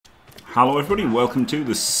Hello everybody, welcome to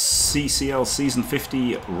the CCL Season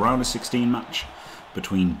 50 Round of 16 match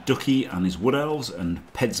between Ducke and his Wood Elves and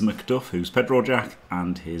PedsMcDuff, who's Pedro Jack,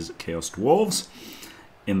 and his Chaos Dwarves.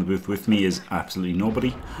 In the booth with me is absolutely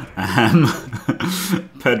nobody.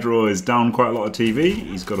 Pedro is down quite a lot of TV.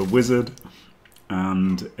 He's got a wizard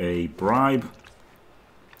and a bribe.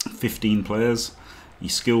 15 players. He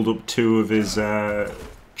skilled up 2 of his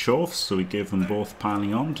chorfs, so he gave them both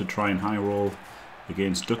piling on to try and high roll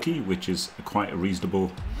against Ducke, which is quite a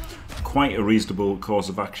reasonable course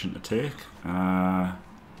of action to take.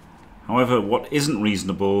 However, what isn't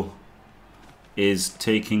reasonable is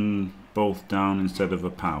taking both down instead of a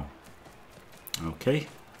POW. Okay.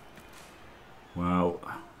 Well,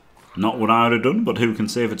 not what I would have done, but who can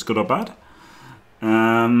say if it's good or bad?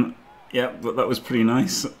 Yeah, but that was pretty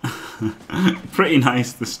nice. Pretty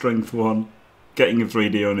nice, the strength one. Getting a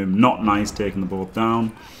 3D on him, not nice taking the both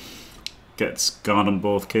down. Gets guard on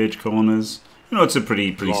both cage corners. You know, it's a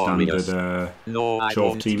pretty standard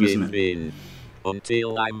chorf team, isn't it?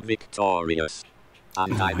 Until I'm victorious.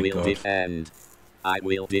 And I will defend. I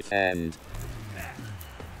will defend.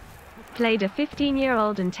 Played a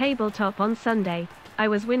 15-year-old in tabletop on Sunday. I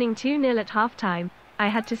was winning 2-0 at halftime. I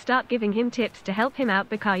had to start giving him tips to help him out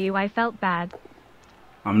because I felt bad.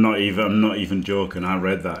 I'm not even joking. I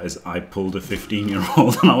read that as I pulled a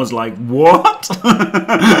 15-year-old and I was like, what?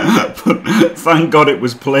 But thank God it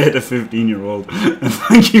was played a 15-year-old. And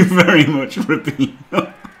thank you very much,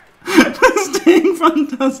 Rapino, for staying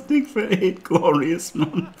fantastic for 8 glorious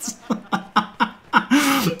months.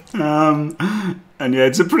 And yeah,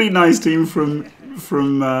 it's a pretty nice team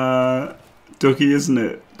from Ducke, isn't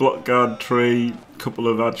it? Block guard tree, couple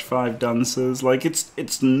of Edge 5 dancers. Like,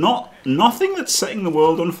 it's not nothing that's setting the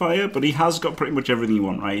world on fire, but he has got pretty much everything you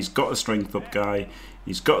want, right? He's got a strength up guy,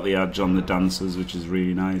 he's got the edge on the dancers, which is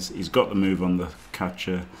really nice, he's got the move on the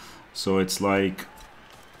catcher, so it's like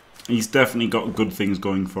he's definitely got good things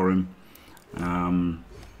going for him.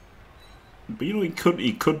 But you know,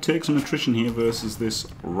 he could take some attrition here versus this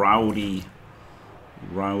rowdy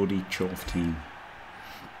chorf team.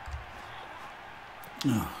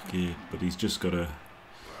 Oh, okay, but he's just got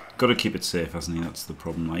to keep it safe, hasn't he? That's the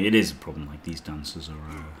problem. Like, it is a problem. Like, these dancers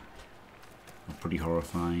are pretty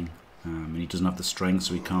horrifying, and he doesn't have the strength,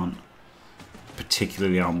 so he can't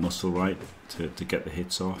particularly out-muscle, right, to get the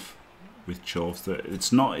hits off with chorfs.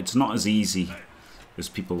 It's not as easy as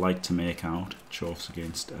people like to make out, chorfs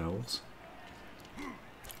against elves.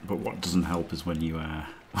 But what doesn't help is when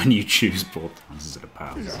you choose both dancers at a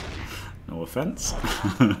pass. No offense.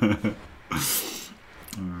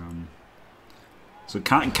 So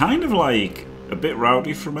kind of like a bit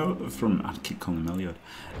rowdy from I keep calling him Elliot.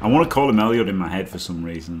 I want to call him Elliot in my head for some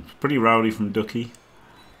reason. Pretty rowdy from Ducke,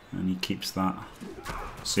 and he keeps that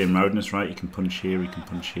same rowdiness, right? You can punch here, you can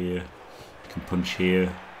punch here, you can punch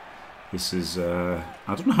here. This is I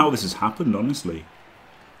don't know how this has happened, honestly,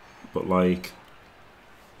 but like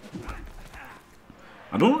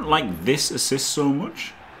I don't like this assist so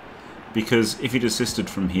much. Because if he'd assisted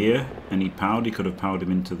from here and he'd powered, he could have powered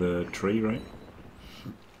him into the tree, right?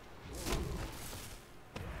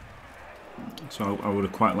 So I would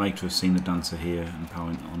have quite liked to have seen the dancer here and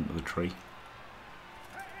powering onto the tree.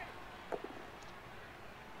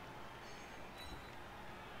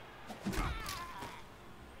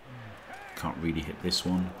 Can't really hit this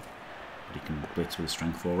one, but he can blitz with a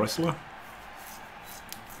strength 4 wrestler.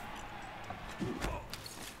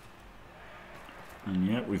 And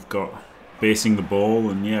yeah, we've got basing the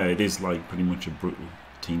ball, and yeah, it is like pretty much a brutal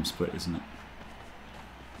team split, isn't it?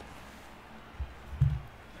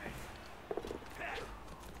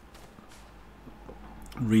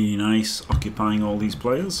 Really nice, occupying all these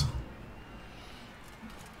players.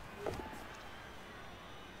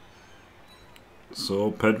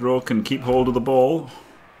 So Pedro can keep hold of the ball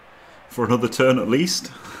for another turn at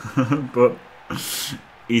least, but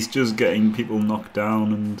he's just getting people knocked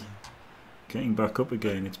down and getting back up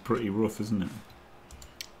again. It's pretty rough, isn't it?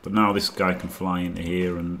 But now this guy can fly into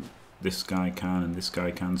here, and this guy can, and this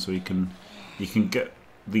guy can, so you can get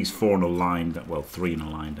these 4 in a line. Well, 3 in a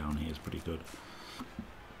line down here is pretty good.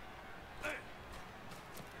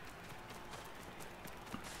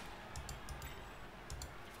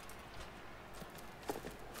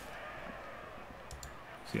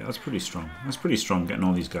 So yeah, that's pretty strong. That's pretty strong, getting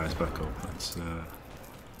all these guys back up.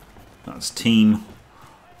 That's team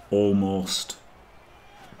almost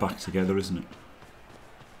back together, isn't it?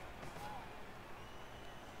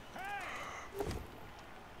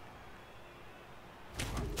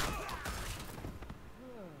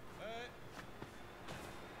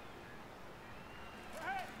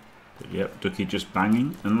 But yep, Ducke just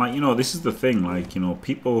banging. And like, you know, this is the thing, like, you know,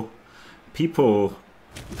 people people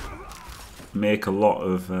make a lot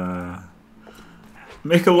of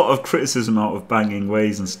criticism out of banging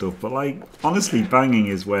ways and stuff, but like honestly, banging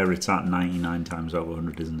is where it's at 99 times out of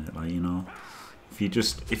 100, isn't it? Like, you know, if you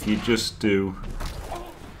just do,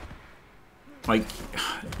 like,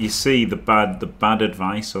 you see the bad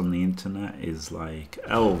advice on the internet is like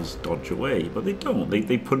elves dodge away, but they don't.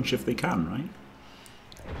 They punch if they can, right?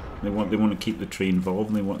 They want to keep the tree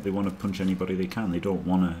involved, and they want to punch anybody they can. They don't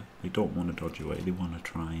want to dodge away. They want to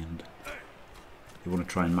try and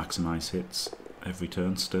maximize hits every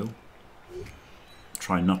turn. Still,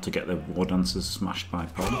 try not to get their war dancers smashed by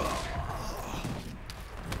pom.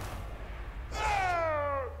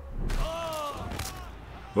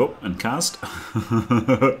 Oh, and cast.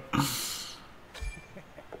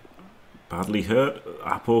 Badly hurt.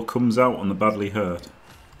 Apo comes out on the badly hurt.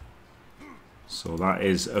 So that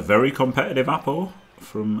is a very competitive Apo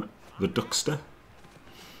from the Duckster.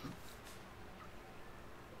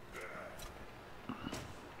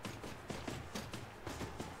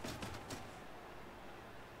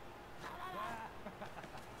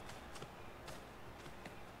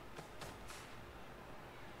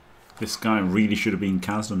 This guy really should have been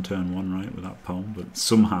cast on turn 1, right, with that poem, but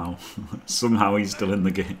somehow he's still in the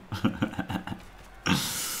game.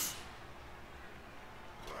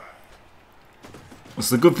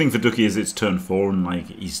 So the good thing for Ducke is it's turn 4 and like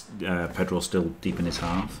he's Pedro's still deep in his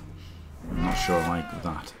half. I'm not sure I like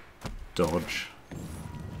that dodge.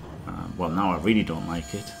 Well, now I really don't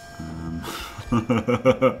like it.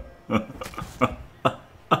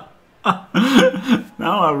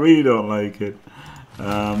 Now I really don't like it.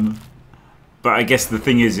 But I guess the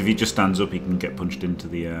thing is, if he just stands up, he can get punched into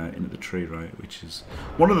the tree, right? Which is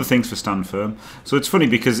one of the things for stand firm. So it's funny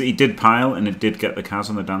because he did pile and it did get the Kaz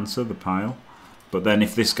on the dancer, the pile. But then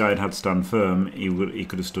if this guy had had stand firm, he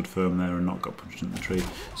could have stood firm there and not got punched into the tree.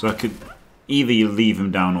 So I could either you leave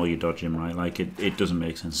him down or you dodge him, right? Like it doesn't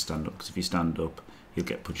make sense to stand up, because if you stand up, he'll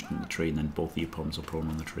get punched into the tree, and then both of your pawns are prone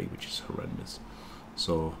on the tree, which is horrendous.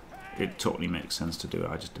 So it totally makes sense to do it.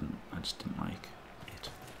 I just didn't like it.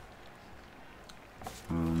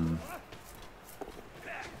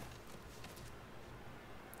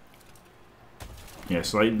 Yeah,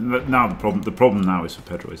 so like, now the problem now is for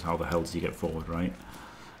Pedro is how the hell does he get forward, right?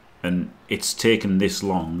 And it's taken this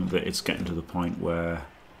long that it's getting to the point where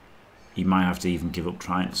he might have to even give up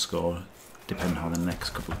trying to score, depending on how the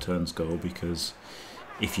next couple of turns go, because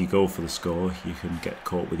if you go for the score, you can get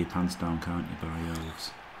caught with your pants down, can't you, by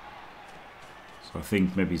elves? So I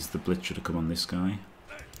think maybe the blitz should have come on this guy,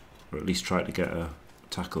 or at least try to get a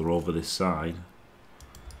tackler over this side.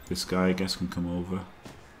 This guy, I guess, can come over.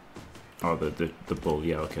 Oh, the bull,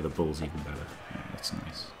 yeah, okay, the bull's even better. Yeah, that's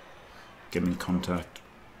nice. Get him in contact,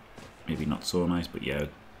 maybe not so nice, but yeah,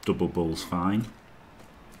 double bull's fine.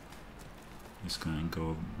 This guy can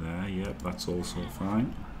go there, yeah, that's also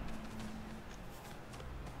fine.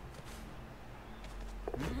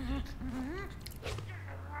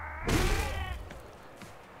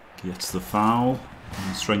 Gets the foul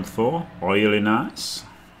on strength 4, oily nice.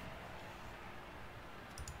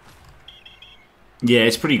 Yeah,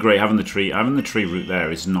 it's pretty great having the tree. Having the tree route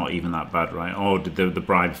there is not even that bad, right? Oh, did the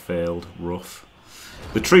bribe failed? Rough.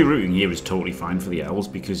 The tree routing here is totally fine for the elves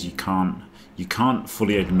because you can't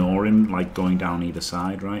fully ignore him, like going down either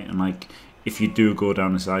side, right? And like if you do go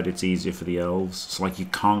down the side, it's easier for the elves. So like you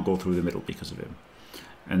can't go through the middle because of him.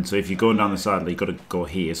 And so if you're going down the side, like, you've got to go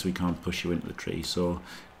here, so he can't push you into the tree. So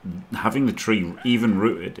having the tree even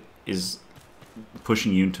rooted is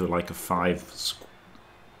pushing you into like a 5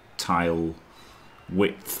 tile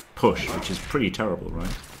width push, which is pretty terrible,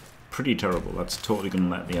 right? Pretty terrible. That's totally going to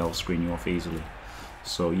let the elf screen you off easily.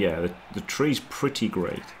 So yeah, the tree's pretty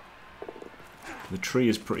great. The tree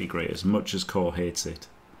is pretty great. As much as Core hates it,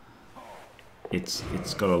 it's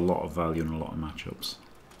got a lot of value in a lot of matchups.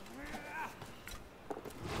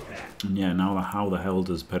 And yeah, now how the hell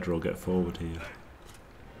does Pedro get forward here?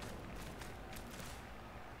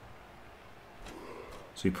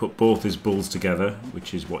 So you put both his bulls together,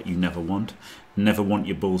 which is what you never want. Never want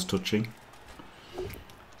your bulls touching.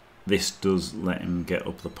 This does let him get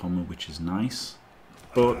up the pommel, which is nice.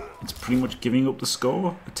 But it's pretty much giving up the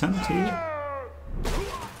score attempt here.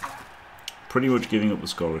 Pretty much giving up the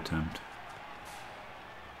score attempt.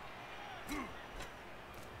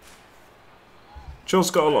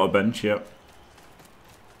 Joe's got a lot of bench, yep.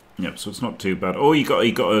 Yep, so it's not too bad. Oh, he got a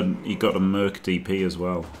Merc DP as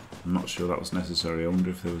well. I'm not sure that was necessary. I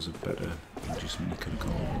wonder if there was a better adjustment he could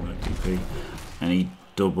call Merc DP. And he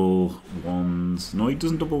double ones. No, he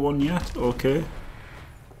doesn't double one yet. Okay.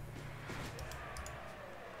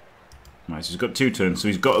 Right, so he's got 2 turns, so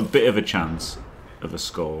he's got a bit of a chance of a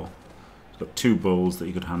score. Got 2 bulls that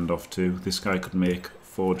you could hand off to. This guy could make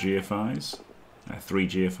 4 GFIs, 3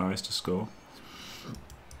 GFIs to score.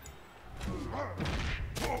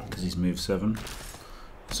 Because he's moved 7.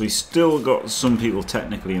 So he's still got some people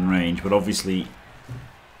technically in range, but obviously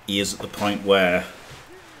he is at the point where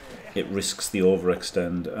it risks the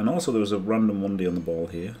overextend. And also there was a random 1D on the ball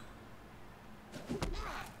here,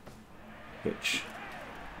 which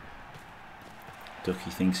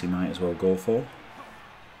Ducke thinks he might as well go for.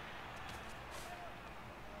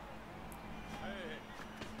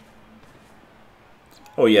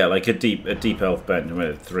 Oh yeah, like a deep elf bench.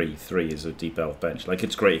 Well, 3 is a deep elf bench. Like,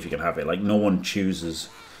 it's great if you can have it. Like, no one chooses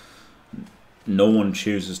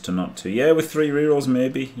to not to. Yeah, with 3 rerolls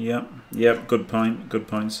maybe. Yep. Good point. Good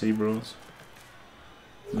point, Seabros.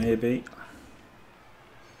 Maybe.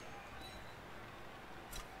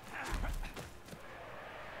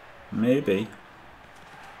 Maybe.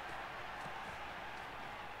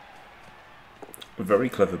 A very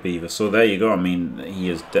clever beaver. So there you go. I mean, he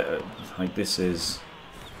is like, this is.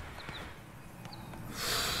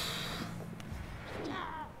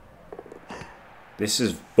 This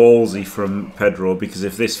is ballsy from Pedro, because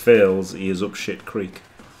if this fails, he is up shit creek.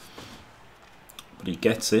 But he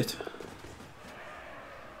gets it.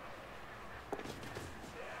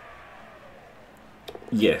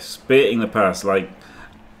 Yes, baiting the pass, like,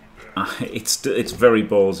 it's very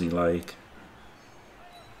ballsy, like,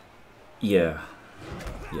 yeah.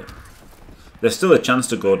 There's still a chance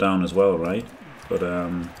to go down as well, right? But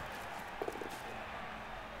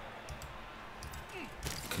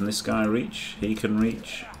can this guy reach? He can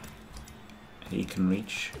reach. He can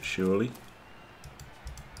reach, surely.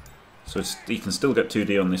 So he can still get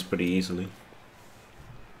 2D on this pretty easily.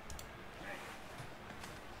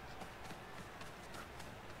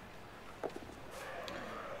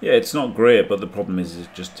 Yeah, it's not great, but the problem is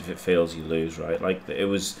just if it fails, you lose, right? Like, there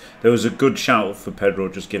was a good shout for Pedro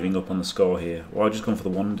just giving up on the score here. Well, I just gone for the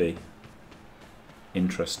 1D.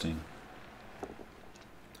 Interesting.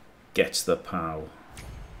 Gets the POW.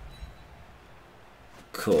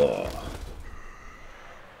 Cool.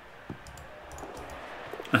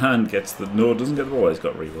 And gets the... No, doesn't get the ball. He's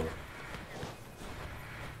got reroll.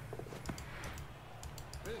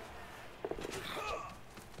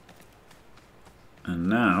 And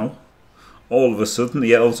now, all of a sudden,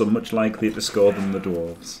 the elves are much likelier to score than the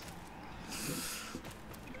dwarves.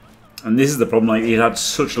 And this is the problem. Like, he had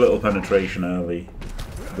such little penetration early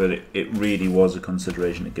that it really was a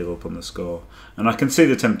consideration to give up on the score. And I can see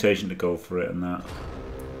the temptation to go for it and that.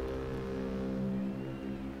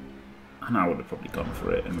 And I would have probably gone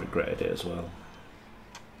for it and regretted it as well.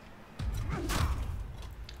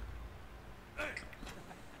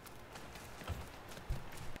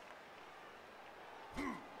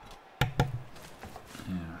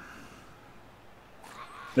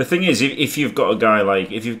 The thing is, if you've got a guy like,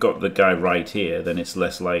 if you've got the guy right here, then it's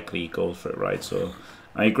less likely he goes for it, right? So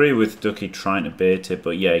I agree with Ducke trying to bait it,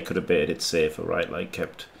 but yeah, he could have baited it safer, right? Like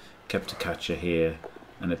kept a catcher here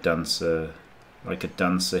and a dancer, like a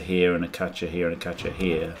dancer here and a catcher here and a catcher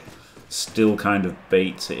here. Still kind of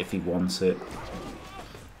baits it if he wants it.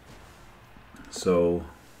 So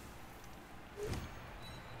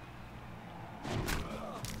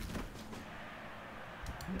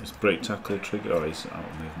it's break tackle trigger. Oh, he's out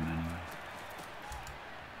of movement anyway.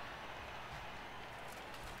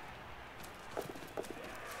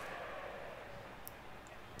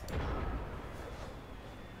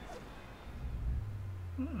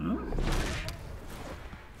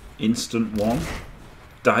 Instant 1.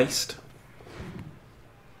 Diced.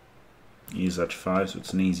 Use edge 5, so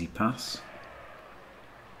it's an easy pass.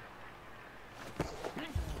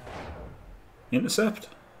 Intercept.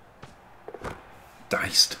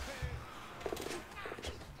 Diced.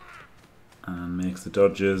 And makes the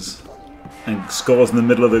dodges. And scores in the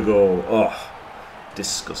middle of the goal. Oh,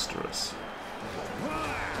 disgusterous.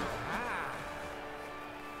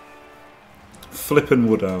 Flippin'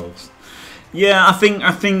 Wood Owls. Yeah, I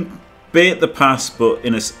think bait the pass, but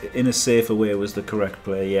in a safer way was the correct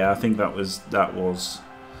play. Yeah, I think that was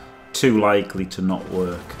too likely to not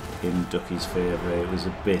work in Ducke's favour. It was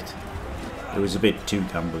a bit too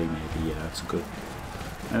gambly, maybe. Yeah, it's good.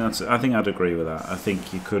 And I think I'd agree with that. I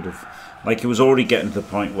think you could have, like, it was already getting to the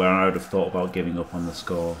point where I would have thought about giving up on the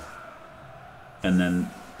score, and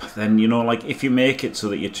then you know, like, if you make it so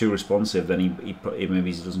that you're too responsive, then he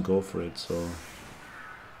maybe he doesn't go for it. So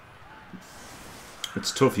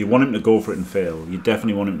it's tough. You want him to go for it and fail. You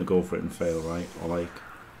definitely want him to go for it and fail, right? Or like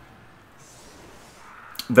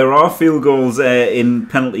There are field goals in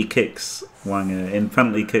penalty kicks, Wanger. In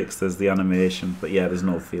penalty kicks, there's the animation, but yeah, there's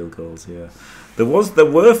no field goals here. There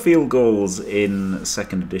were field goals in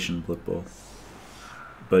 2nd edition Blood Bowl,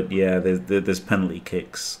 but yeah, there's penalty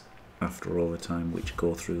kicks after overtime which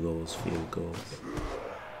go through those field goals.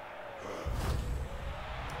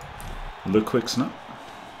 Look, quick snap.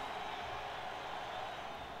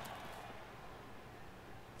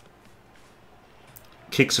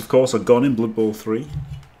 Kicks, of course, are gone in Blood Bowl 3.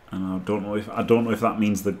 And I don't know if that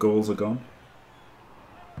means the goals are gone.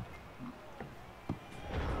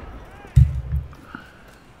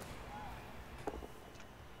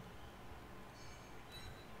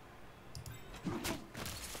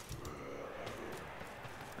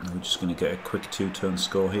 And we're just going to get a quick 2-turn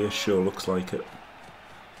score here. Sure looks like it.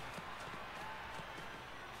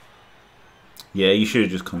 Yeah, you should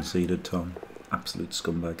have just conceded, Tom. Absolute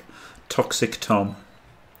scumbag. Toxic Tom.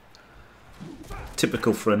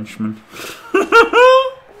 Typical Frenchman.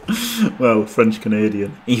 Well, French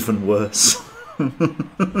Canadian, even worse. A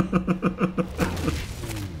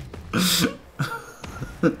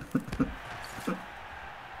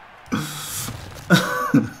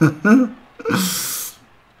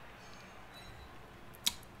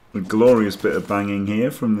glorious bit of banging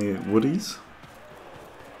here from the Woodies.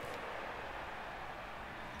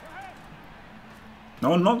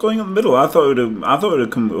 No, I'm not going up the middle. I thought it would have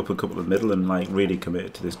come up a couple of middle and like really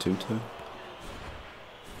committed to this 2-turn.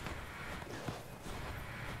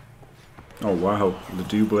 Oh wow, the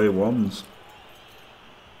double ones.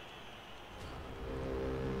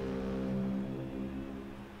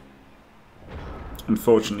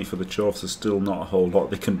 Unfortunately for the Chorfs, there's still not a whole lot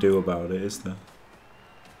they can do about it, is there?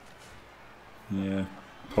 Yeah,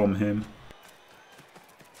 palm him.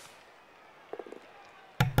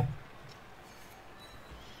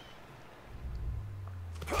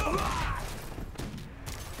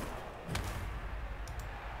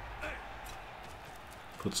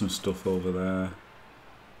 Put some stuff over there.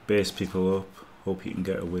 Base people up. Hope you can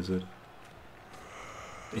get a wizard.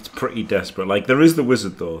 It's pretty desperate. Like, there is the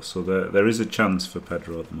wizard though, so there is a chance for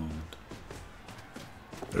Pedro at the moment.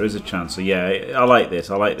 There is a chance. So yeah, I like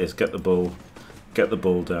this. I like this. Get the bull. Get the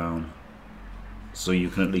bull down. So you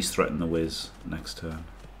can at least threaten the whiz next turn.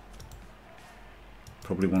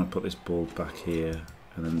 Probably want to put this bull back here.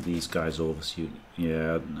 And then these guys overshoot.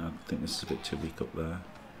 Yeah, I think this is a bit too weak up there.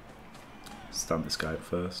 Stand this guy up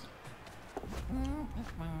first.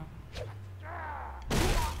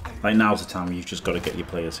 Like, now's the time where you've just got to get your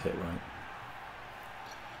players hit right.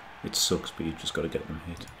 It sucks, but you've just got to get them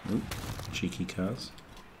hit. Ooh, cheeky Kaz.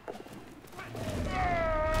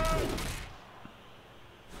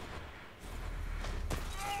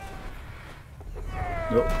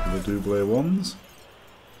 Oh, the double ones.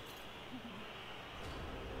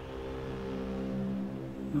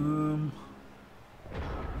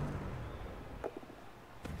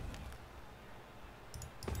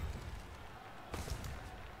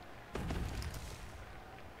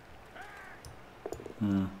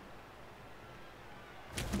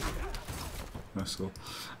 Vessel.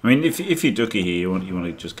 I mean, if you Ducke here, you want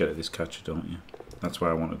to just get at this catcher, don't you? That's why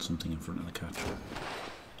I wanted something in front of the catcher.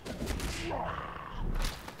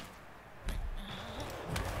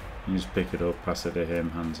 You just pick it up, pass it to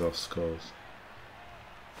him, hands off, scores.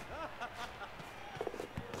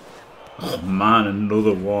 Oh man,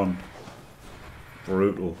 another one.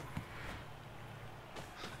 Brutal.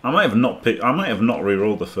 I might have not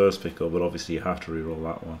re-rolled the first pick up, but obviously you have to re-roll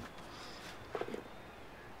that one.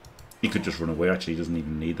 He could just run away. Actually, he doesn't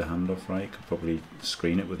even need the handoff, right? He could probably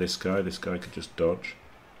screen it with this guy. This guy could just dodge.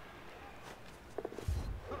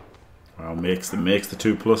 Wow, makes the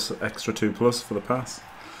 2+, extra 2+ for the pass.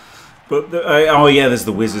 But oh yeah, there's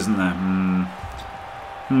the whiz, isn't there?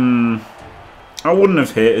 I wouldn't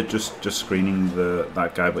have hated just screening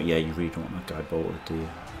that guy, but yeah, you really don't want that guy bolted, do you?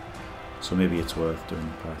 So maybe it's worth doing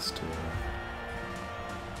the pass to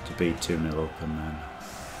beat 2-0 up and then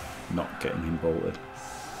not getting him bolted.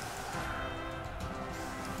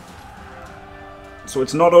 So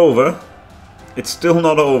it's not over. It's still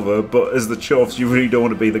not over, but as the Chorfs, you really don't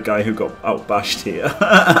want to be the guy who got outbashed here.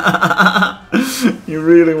 You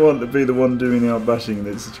really want to be the one doing the outbashing in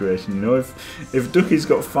this situation. You know, if Ducke's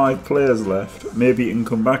got 5 players left, maybe he can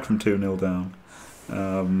come back from 2-0 down.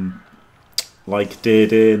 Like Day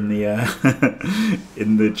in the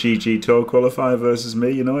in the GG Tour qualifier versus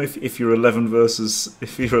me, you know, if you're 11 versus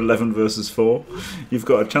 4, you've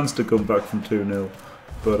got a chance to come back from 2-0.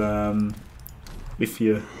 But if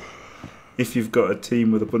you've got a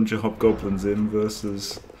team with a bunch of hobgoblins in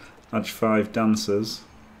versus Edge 5 dancers,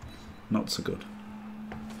 not so good.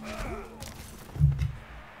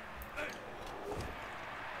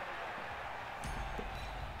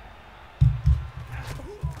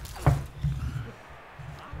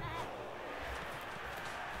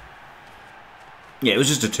 Yeah, it was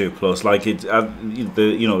just a 2+. Like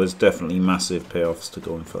there's definitely massive payoffs to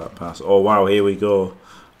going for that pass. Oh wow, here we go.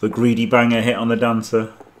 The greedy banger hit on the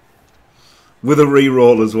dancer with a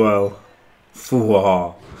re-roll as well.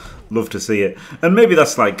 Fwah. Love to see it. And maybe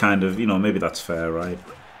that's like kind of, maybe that's fair, right?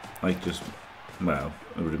 Like just, well,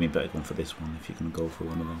 it would have been better going for this one if you're going to go for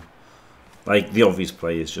one of them. Like the obvious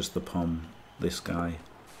play is just the pom, this guy.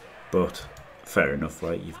 But fair enough,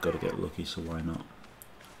 right? You've got to get lucky, so why not?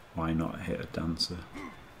 Why not hit a dancer?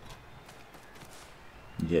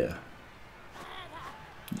 Yeah.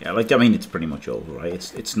 Yeah, like I mean, it's pretty much over, right?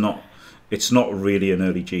 It's not really an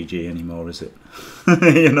early GG anymore, is it?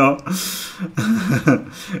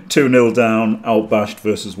 2-0 down, outbashed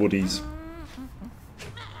versus Woodies.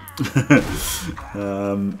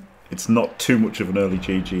 It's not too much of an early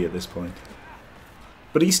GG at this point,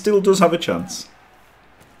 but he still does have a chance.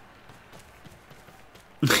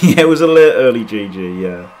 Yeah, it was a late early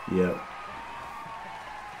GG. Yeah.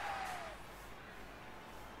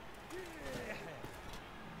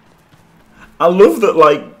 I love that,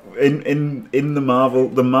 like in the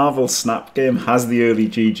Marvel Snap game has the early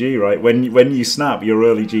GG, right? When you snap, you're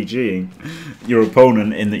early GGing your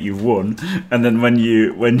opponent in that you've won, and then when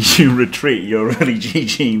you retreat, you're early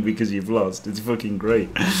GGing because you've lost. It's fucking great.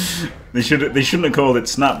 They shouldn't have called it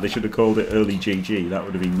Snap. They should have called it early GG. That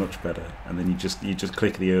would have been much better. And then you just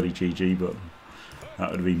click the early GG button.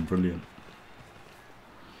 That would have been brilliant.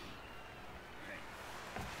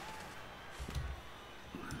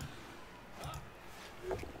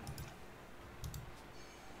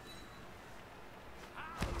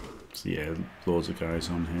 So yeah, loads of guys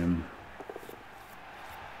on him.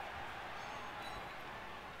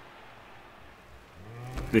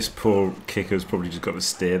 This poor kicker's probably just got to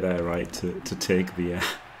stay there, right, to take the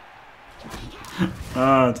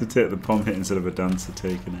to take the pom hit instead of a dancer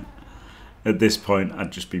taking it. At this point,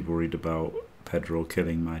 I'd just be worried about Pedro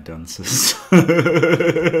killing my dancers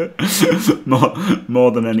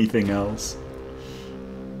more than anything else.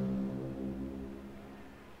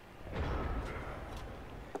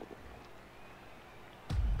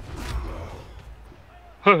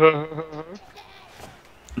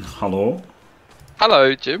 Hello.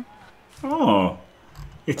 Hello, Jim. Oh,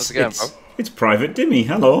 it's Private Dimmy.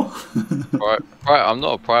 Hello. right. I'm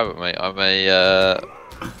not a private, mate. I'm a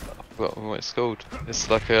I forgot what it's called.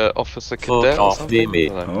 It's like a officer cadet. Or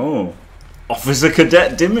Dimmy. Oh, Officer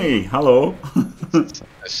Cadet Dimmy. Hello.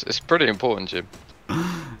 it's pretty important, Jim.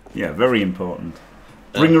 Yeah, very important.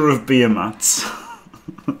 Bringer of beer mats.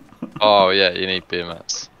 Oh yeah, you need beer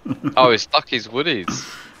mats. Oh, it's Ducke's Woodies.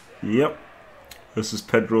 Yep. Versus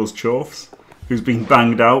Pedro's Chorfs, who's been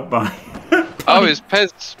banged out by... Oh, it's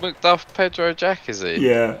PedsMcDuff Pedro Jack, is he?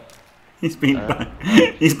 Yeah. He's been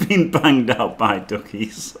banged out by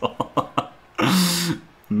Ducke, so...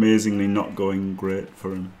 Amazingly not going great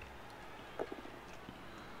for him.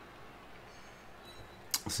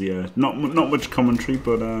 So yeah, not much commentary,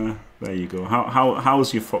 but there you go.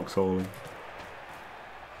 How's your foxhole?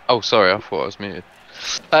 Oh, sorry, I thought I was muted.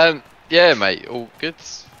 Yeah, mate, all good.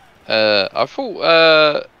 I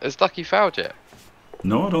thought, has Ducke fouled yet?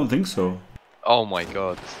 No, I don't think so. Oh my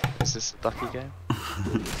god, is this a Ducke game?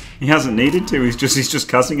 He hasn't needed to. He's just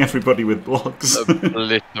casting everybody with blocks.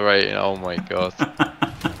 Obliterating. Oh my god.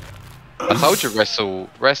 I told you,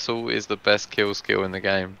 wrestle is the best kill skill in the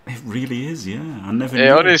game. It really is, yeah. I never.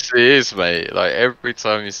 It honestly is, mate. Like every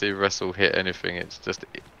time you see wrestle hit anything, it's just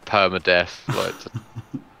permadeath. Like.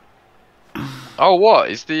 Oh, what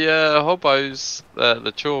is the hobos?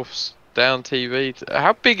 The Chorfs down TV.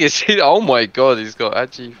 How big is he? Oh my god, he's got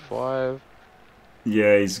Agi 5.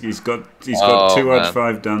 Yeah, he's got 2 Ag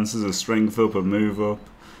 5 dancers, a strength up, a move up,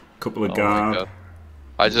 a couple of guard.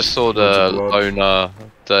 I just saw the loner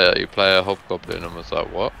dirty player hobgoblin and was like,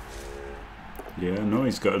 what? Yeah, no,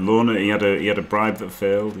 he's got a loner. He had a bribe that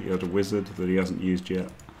failed. He had a wizard that he hasn't used yet.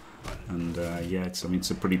 And yeah, it's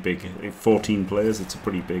a pretty big 14 players. It's a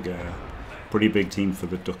pretty big team for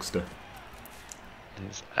the Duckster.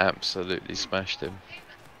 He's absolutely smashed him.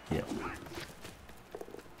 Yeah.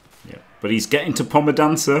 Yeah, but he's getting to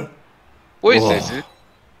Pomadancer. What is this?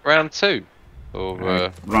 Round 2?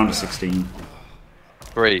 Or round of 16.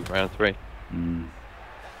 3, round 3.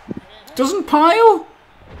 Doesn't pile?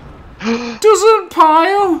 Doesn't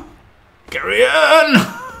pile? Carry on!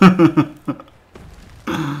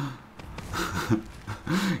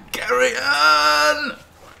 Carry on!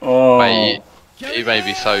 Oh, mate, he may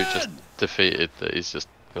be so just defeated that he's just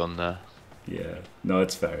gone there. Yeah, no,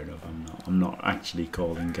 it's fair enough. I'm not actually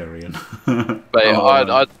calling Carrion.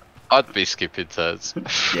 Mate, I'd be skipping turns.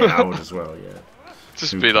 Yeah, I would as well. Yeah.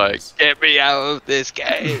 Just be like, get me out of this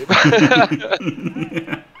game.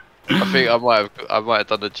 I think I might have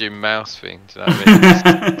done the Jim Mouse thing. Do you know what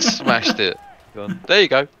I mean? Just smashed it. Gone. There you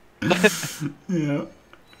go. Yeah.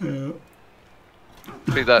 Yeah.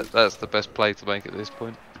 I think that's the best play to make at this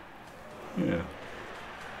point. Yeah.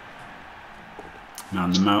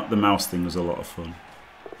 Man, the mouse thing was a lot of fun.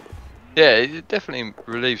 Yeah, it definitely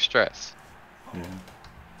relieves stress. Yeah.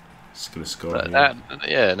 He's gonna score. But now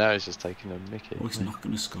he's just taking a mickey. Oh, he's not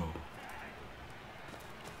gonna score.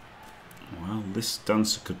 Well, this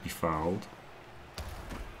dancer could be fouled.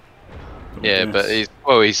 Yeah, but he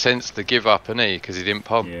sensed the give up, and because he didn't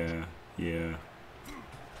pump. Yeah, yeah.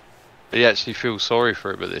 He actually feels sorry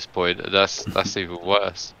for him at this point. And that's even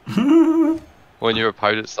worse. When your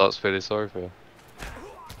opponent starts feeling sorry for you.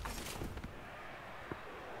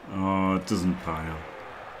 Oh, it doesn't pile.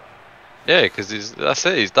 Yeah, because that's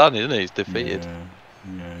it. He's done, isn't he? He's defeated.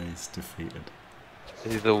 Yeah, he's defeated.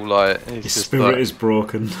 He's all like his spirit is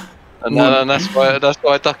broken. And that's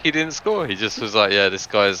why Ducke didn't score. He just was like, yeah, this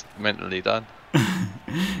guy's mentally done.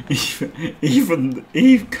 even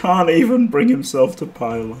he can't even bring himself to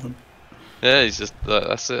pile on. Yeah, he's just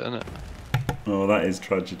that's it, isn't it? Oh, that is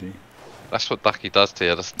tragedy. That's what Ducke does to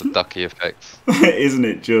you. That's the Ducke effect. Isn't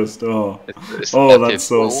it just? Oh, it's that's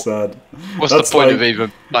so sad. What's the point of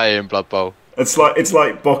even playing Blood Bowl? It's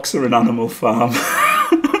like Boxer and Animal Farm.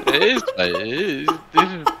 It is, mate. It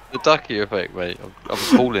is the Ducke effect, mate. I'm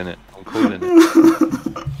calling it. I'm calling it.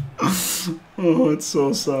 Oh, it's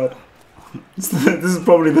so sad. This is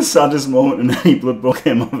probably the saddest moment in any Blood Bowl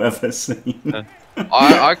game I've ever seen. Yeah.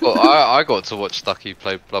 I got to watch Ducke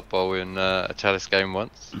play Blood Bowl in a Chalice game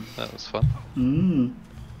once. That was fun.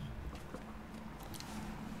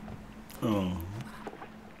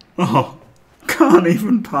 Oh, can't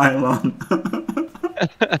even pile on.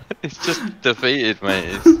 It's just defeated,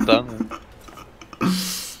 mate. It's done.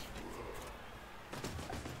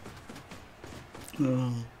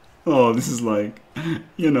 Oh, this is like,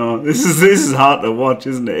 this is hard to watch,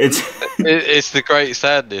 isn't it? It's the great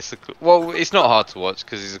sadness. Well, it's not hard to watch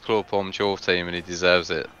because he's a claw palm Dwarf team and he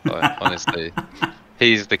deserves it. Like, honestly,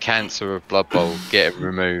 he's the cancer of Blood Bowl. Get him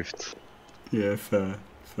removed. Yeah, fair.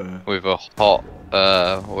 With a hot,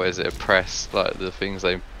 what is it? A press, like the things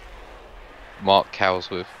they mark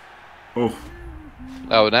cows with. Oh,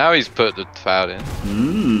 now he's put the foul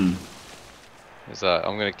in. He's like,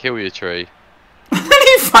 I'm gonna kill your tree. And then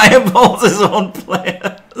he fireballs his own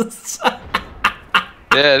players.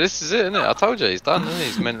 Yeah, this is it, isn't it? I told you, he's done, isn't he?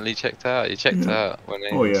 He's mentally checked out. He checked out when he...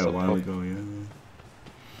 Oh yeah, a while ago, yeah.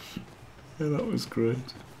 Yeah, that was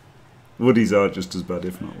great. Woodies are just as bad,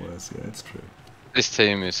 if not worse, yeah, it's true. This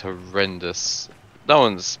team is horrendous. No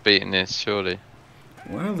one's beating this, surely.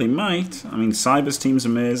 Well, they might. I mean, Cyber's team's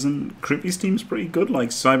amazing. Crippy's team's pretty good. Like,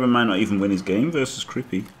 Cyber might not even win his game versus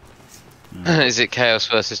Crippy. Is it Chaos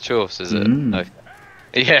versus Chorfs, is it? No.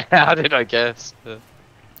 Yeah, how did I guess? Yeah,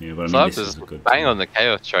 but I mean, Cyber's bang on the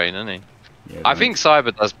Chaos train, isn't he? Yeah, I think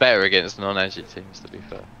Cyber does better against non-edgy teams, to be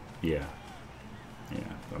fair. Yeah.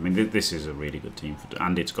 I mean, this is a really good team,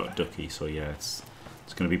 and it's got Ducke, so yeah, it's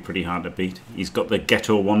going to be pretty hard to beat. He's got the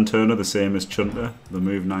Ghetto one-turner, the same as Chunter, the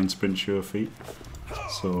move 9 sprint sure feet.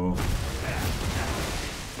 So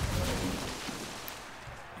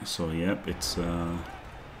yep, it's.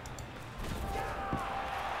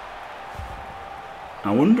 I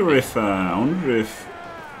wonder if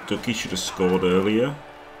Ducke should have scored earlier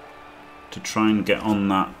to try and get on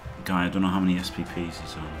that guy. I don't know how many SPPs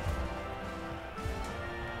he's on.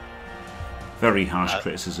 Very harsh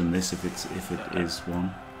criticism. This, if it is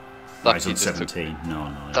one. He's on 17.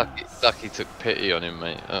 No. Ducke took pity on him,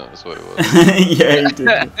 mate. That was what it was. Yeah,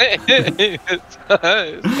 he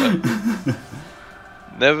did.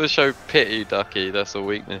 Never show pity, Ducke. That's a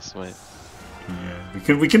weakness, mate.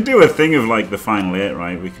 Yeah, we can do a thing of like the final 8,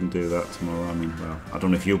 right? We can do that tomorrow. I mean, well, I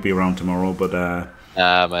don't know if you'll be around tomorrow, but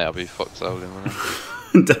nah, mate, I'll be foxholing.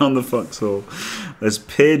 Down the foxhole. There's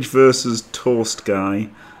Page versus Toast Guy,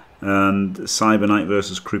 and Cyber Knight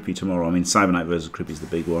versus Crippy tomorrow. I mean, Cyber Knight versus Crippy's the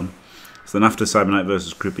big one. So then after Cyber Knight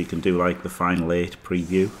versus Crippy, can do like the final 8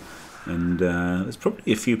 preview, and there's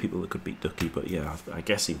probably a few people that could beat Ducke, but yeah, I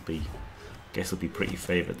guess he'll be pretty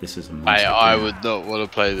favoured. This is a monster I game. would not want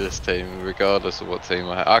to play this team, regardless of what team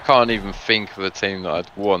I have. I can't even think of a team that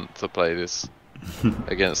I'd want to play this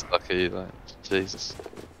against Ducke. Like, Jesus.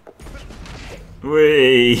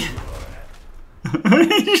 Wee.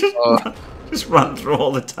 Just run through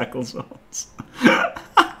all the tackle zones.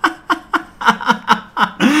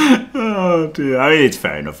 Oh dear. I mean, it's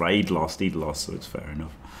fair enough, right? He'd lost, so it's fair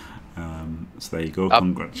enough. So there you go.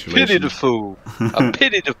 Congratulations. I pity the fool. I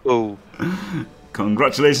pity the fool.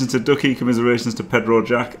 Congratulations to Ducke. Commiserations to Pedro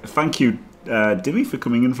Jack. Thank you, Dimmy, for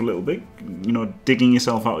coming in for a little bit. You know, digging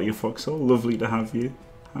yourself out of your foxhole. Lovely to have you.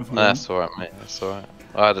 That's alright, mate. That's alright.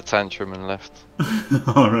 I had a tantrum and left.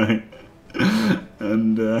 Alright.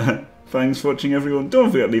 And thanks for watching, everyone.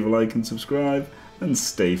 Don't forget to leave a like and subscribe. And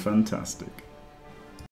stay fantastic.